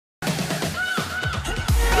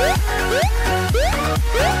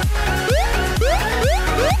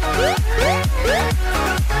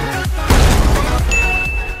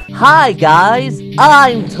Hi guys,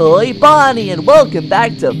 I'm Toy Bonnie and welcome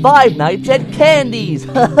back to Five Nights at Candy's.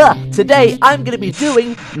 Today I'm gonna be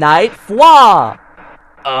doing Night Fwah.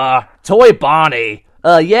 Toy Bonnie.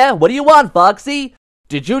 Yeah, what do you want, Foxy?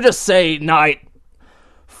 Did you just say Night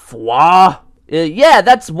Fwah? Yeah,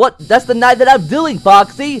 that's the night that I'm doing,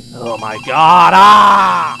 Foxy. Oh my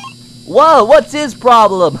god, Whoa, what's his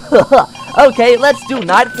problem? Okay, let's do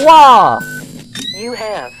Night Fwah. You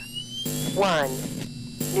have one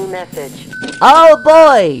new message. Oh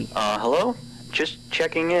boy. Hello? Just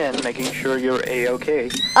checking in, making sure you're A-okay.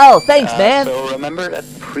 Oh, thanks, man. So remember that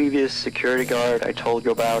previous security guard I told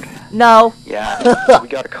you about? No. Yeah, we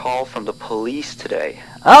got a call from the police today.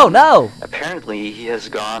 Oh, no. Apparently he has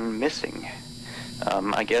gone missing.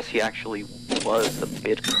 I guess he actually was a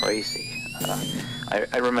bit crazy.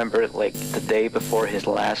 I remember, like, the day before his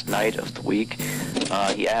last night of the week,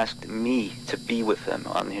 he asked me to be with him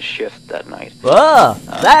on his shift that night.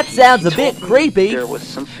 That sounds a bit creepy. There was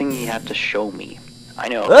something he had to show me. I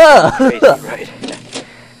know, crazy, right?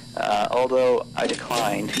 Although I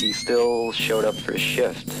declined, he still showed up for his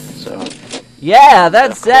shift, so... Yeah,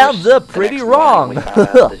 that sounds pretty wrong.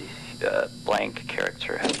 The Blank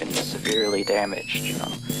character had been severely damaged, you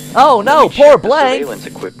know. Oh no, poor Blank! Surveillance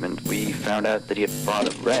equipment, we found out that he had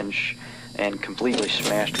brought a wrench and completely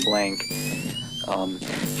smashed Blank.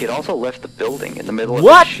 He had also left the building in the middle of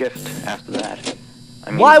his shift after that. I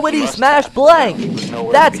mean, why would he smash Blank?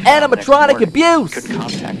 That's animatronic abuse! Couldn't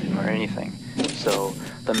contact him or anything. So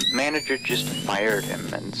the manager just fired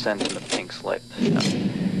him and sent him a pink slip.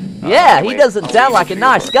 Yeah, anyway, he doesn't sound like a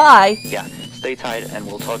nice guy. Yeah, stay tight and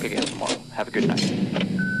we'll talk again tomorrow. Have a good night.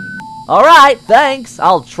 Alright, thanks.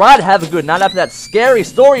 I'll try to have a good night after that scary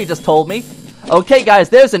story you just told me. Okay, guys,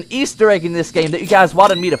 there's an Easter egg in this game that you guys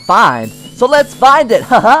wanted me to find. So let's find it,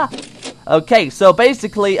 haha. Okay, so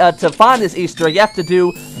basically, to find this Easter egg, you have to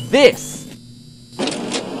do this. I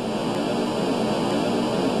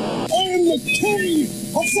am the king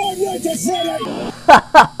of Five Nights at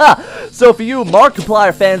Freddy's! So for you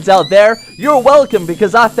Markiplier fans out there, you're welcome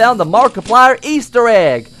because I found the Markiplier Easter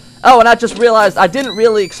egg. Oh, and I just realized I didn't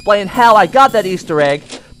really explain how I got that Easter egg.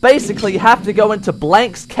 Basically, you have to go into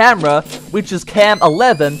Blank's camera, which is cam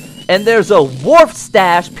 11, and there's a Wharf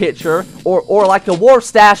Stash picture, or like a Wharf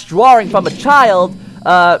Stash drawing from a child,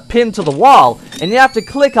 pinned to the wall. And you have to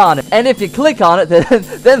click on it. And if you click on it,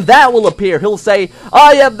 then that will appear. He'll say,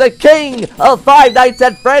 I am the king of Five Nights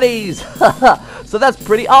at Freddy's! So that's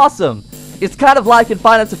pretty awesome. It's kind of like in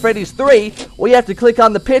Five Nights at Freddy's 3, where you have to click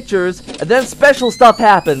on the pictures, and then special stuff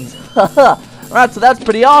happens. Alright, so that's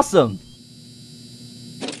pretty awesome.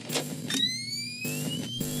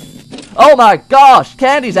 Oh my gosh,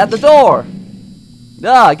 Candy's at the door.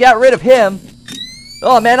 Get rid of him.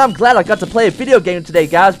 Oh man, I'm glad I got to play a video game today,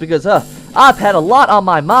 guys, because I've had a lot on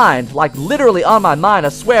my mind. Like, literally on my mind. I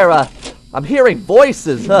swear, I'm hearing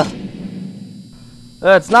voices.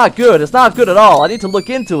 It's not good. It's not good at all. I need to look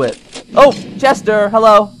into it. Oh, Chester,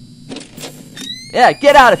 hello. Yeah,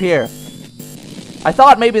 get out of here. I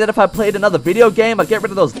thought maybe that if I played another video game, I'd get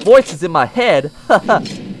rid of those voices in my head.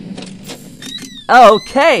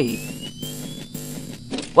 Okay.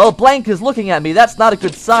 Well, Blank is looking at me. That's not a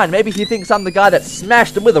good sign. Maybe he thinks I'm the guy that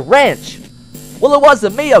smashed him with a wrench. Well, it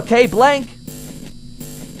wasn't me, okay, Blank?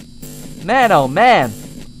 Man, oh man.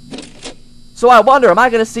 So I wonder, am I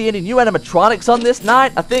going to see any new animatronics on this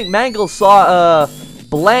night? I think Mangle saw,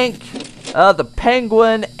 Blank, the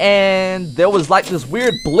penguin, and there was like this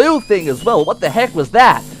weird blue thing as well. What the heck was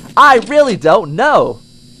that? I really don't know.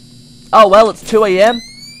 Oh, well, it's 2 a.m.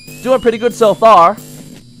 Doing pretty good so far.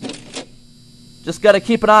 Just gotta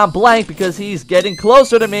keep an eye on Blank because he's getting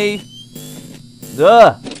closer to me.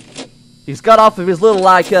 He's got off of his little,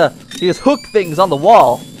 like, his hook things on the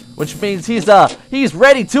wall. Which means he's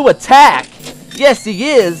ready to attack. Yes, he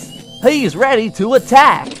is. He's ready to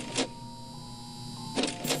attack.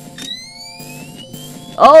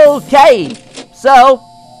 Okay. So,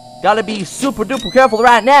 gotta be super duper careful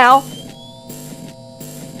right now.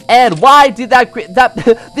 And why did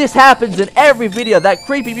this happens in every video. That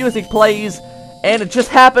creepy music plays, and it just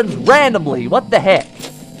happens randomly. What the heck?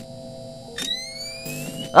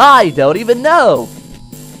 I don't even know.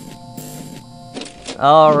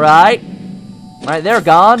 Alright. Right, they're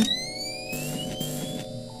gone.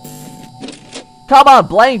 Come on,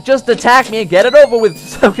 Blank, just attack me and get it over with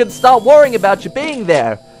so I can stop worrying about you being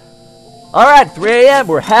there. Alright, 3 a.m.,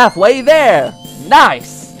 we're halfway there.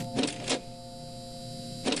 Nice.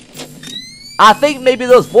 I think maybe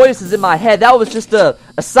those voices in my head, that was just a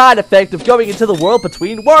side effect of going into the world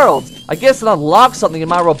between worlds. I guess it unlocked something in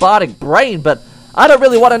my robotic brain, but I don't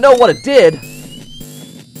really want to know what it did.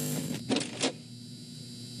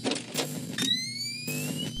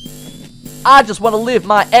 I just want to live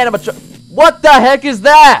my animatronic. What the heck is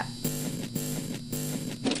that?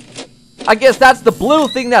 I guess that's the blue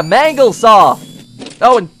thing that Mangle saw.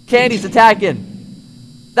 Oh, and Candy's attacking.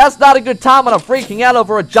 That's not a good time when I'm freaking out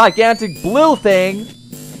over a gigantic blue thing.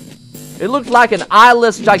 It looked like an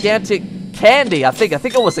eyeless gigantic Candy. I think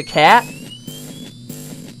it was a cat.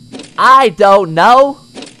 I don't know.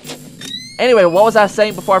 Anyway, what was I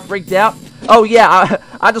saying before I freaked out? Oh yeah,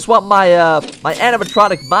 I just want my my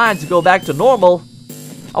animatronic mind to go back to normal.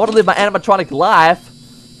 I want to live my animatronic life,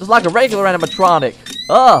 just like a regular animatronic.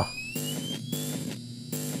 Ugh.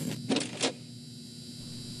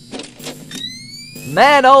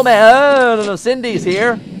 Man, oh man, oh, no, Cindy's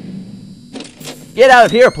here. Get out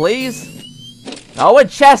of here, please. Oh, and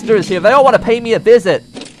Chester's here. They don't want to pay me a visit.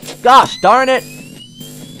 Gosh darn it.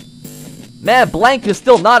 Man, Blank is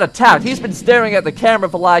still not attacked. He's been staring at the camera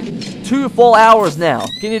for like 2 full hours now.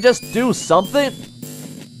 Can you just do something?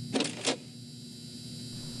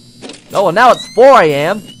 Oh, well, now it's 4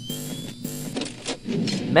 a.m.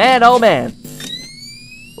 Man, oh man.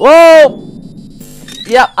 Whoa!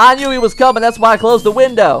 Yep, I knew he was coming. That's why I closed the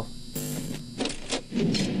window.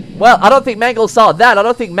 Well, I don't think Mangle saw that. I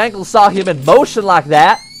don't think Mangle saw him in motion like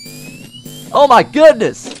that. Oh my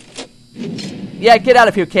goodness. Yeah, get out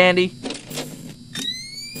of here, Candy.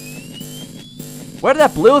 Where did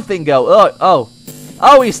that blue thing go?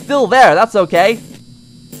 Oh, he's still there. That's okay.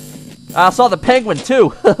 I saw the penguin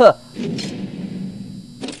too.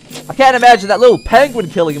 I can't imagine that little penguin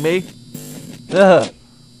killing me.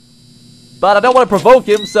 But I don't want to provoke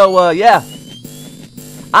him, so yeah.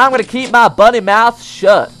 I'm gonna keep my bunny mouth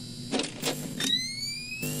shut.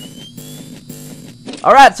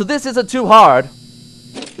 Alright, so this isn't too hard.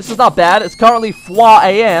 This is not bad. It's currently Fwah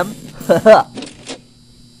AM.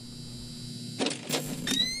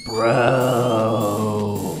 Bro.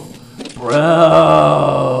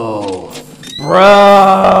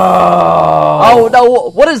 Oh no,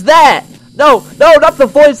 what is that? No, not the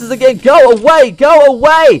voices again. Go away, go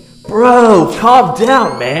away. Bro, calm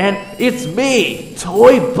down, man. It's me,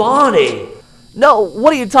 Toy Bonnie. No,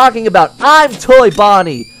 what are you talking about? I'm Toy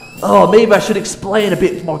Bonnie. Oh, maybe I should explain a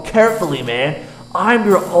bit more carefully, man. I'm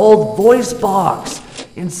your old voice box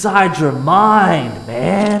inside your mind,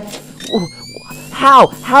 man.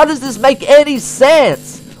 How does this make any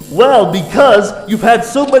sense? Well, because you've had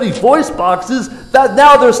so many voice boxes that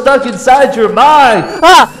now they're stuck inside your mind.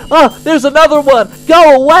 There's another one.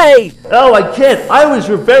 Go away. Oh, I can't. I was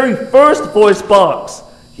your very first voice box.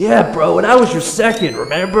 Yeah, bro, and I was your second,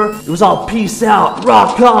 remember? It was all peace out,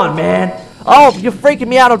 rock on, man. Oh, you're freaking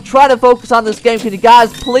me out. I'm trying to focus on this game. Can you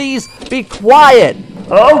guys please be quiet?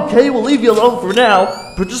 Okay, we'll leave you alone for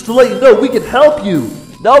now, but just to let you know, we can help you.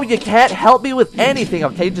 No, you can't help me with anything,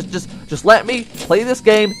 okay? Just let me play this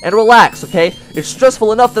game and relax, okay? It's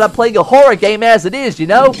stressful enough that I'm playing a horror game as it is, you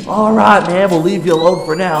know? Alright, man, we'll leave you alone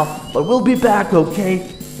for now, but we'll be back, okay?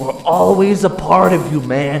 We're always a part of you,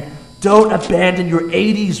 man. Don't abandon your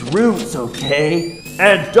 80s roots, okay?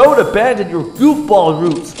 And don't abandon your goofball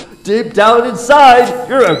roots. Deep down inside,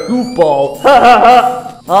 you're a goofball. Ha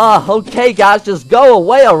ha ha. Okay, guys, just go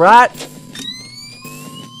away, alright?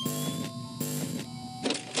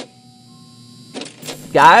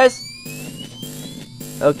 Guys?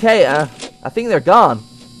 Okay, I think they're gone.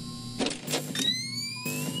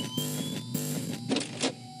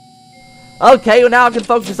 Okay, well now I can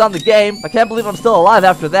focus on the game. I can't believe I'm still alive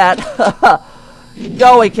after that.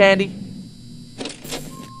 Go away, Candy.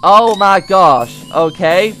 Oh my gosh.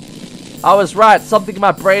 Okay. I was right. Something in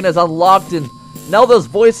my brain is unlocked and now those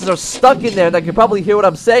voices are stuck in there and I can probably hear what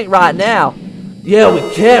I'm saying right now. Yeah, we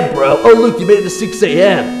can, bro. Oh, look, you made it to 6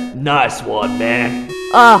 a.m. Nice one, man.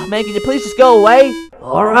 Man, can you please just go away?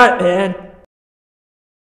 Alright, man.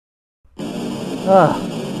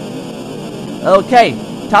 Okay,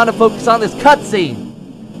 time to focus on this cutscene.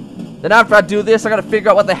 Then after I do this, I gotta figure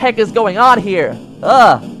out what the heck is going on here.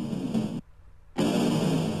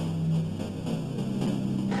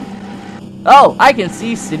 Oh, I can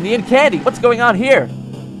see Cindy and Candy. What's going on here?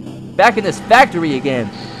 Back in this factory again.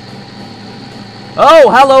 Oh,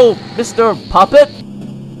 hello, Mr. Puppet.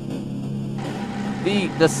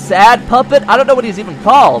 The sad puppet? I don't know what he's even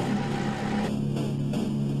called.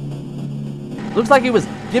 Looks like he was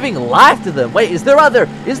giving life to them. Wait, is there other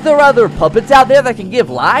puppets out there that can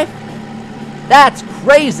give life? That's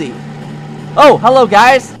crazy. Oh, hello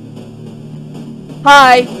guys.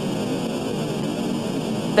 Hi.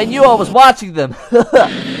 They knew I was watching them.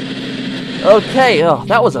 Okay, oh,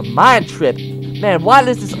 that was a mind trip. Man, why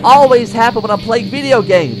does this always happen when I'm playing video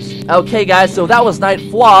games? Okay, guys, so that was Night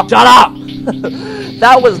Fwah. Shut up!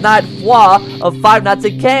 That was Night Fwah of Five Nights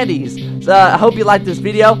at Candy's. So, I hope you liked this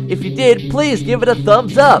video. If you did, please give it a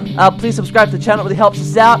thumbs up. Please subscribe to the channel, it really helps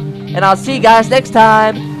us out. And I'll see you guys next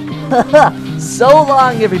time. So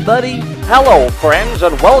long, everybody. Hello, friends,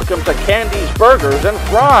 and welcome to Candy's Burgers and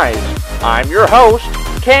Fries. I'm your host,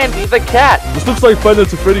 Candy the Cat. This looks like Five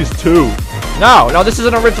Nights at Freddy's 2. No, this is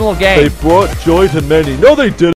an original game. They brought joy to many. No, they didn't.